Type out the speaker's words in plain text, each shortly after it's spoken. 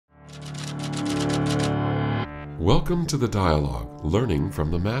Welcome to the Dialogue, Learning from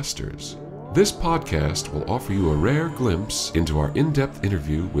the Masters. This podcast will offer you a rare glimpse into our in-depth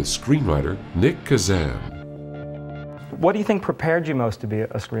interview with screenwriter Nick Kazan. What do you think prepared you most to be a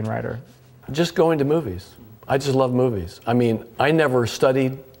screenwriter? Just going to movies. I just love movies. I mean, I never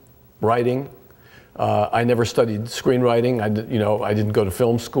studied writing. I never studied screenwriting. I didn't go to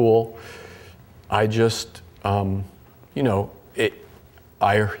film school. I just, I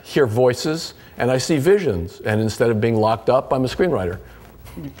hear voices and I see visions. And instead of being locked up, I'm a screenwriter.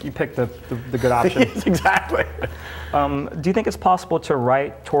 You picked the good option. Yes, exactly. Do you think it's possible to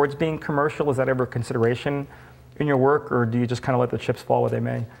write towards being commercial? Is that ever a consideration in your work, or do you just kind of let the chips fall where they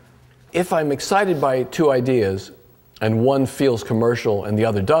may? If I'm excited by two ideas and one feels commercial and the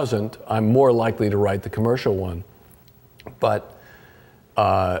other doesn't, I'm more likely to write the commercial one. But,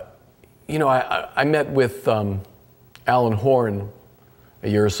 I met with Alan Horn a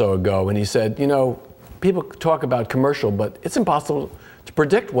year or so ago, and he said, people talk about commercial, but it's impossible to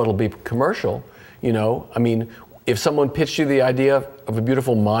predict what'll be commercial. I mean, if someone pitched you the idea of A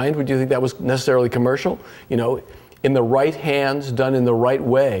Beautiful Mind, would you think that was necessarily commercial? In the right hands, done in the right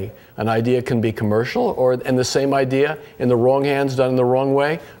way, an idea can be commercial, and the same idea in the wrong hands, done in the wrong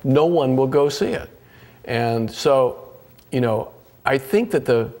way, no one will go see it. And so, I think that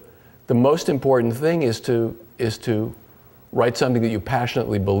the most important thing is to write something that you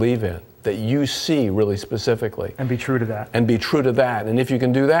passionately believe in, that you see really specifically. And be true to that. And be true to that. And if you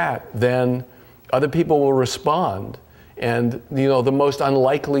can do that, then other people will respond. And, the most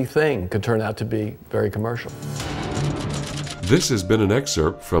unlikely thing could turn out to be very commercial. This has been an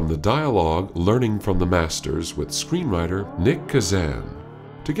excerpt from the Dialogue, Learning from the Masters with screenwriter Nick Kazan.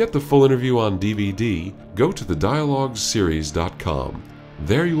 To get the full interview on DVD, go to thedialogueseries.com.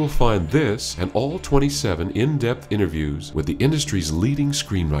 There you will find this and all 27 in-depth interviews with the industry's leading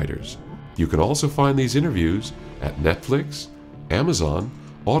screenwriters. You can also find these interviews at Netflix, Amazon,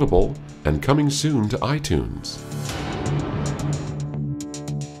 Audible, and coming soon to iTunes.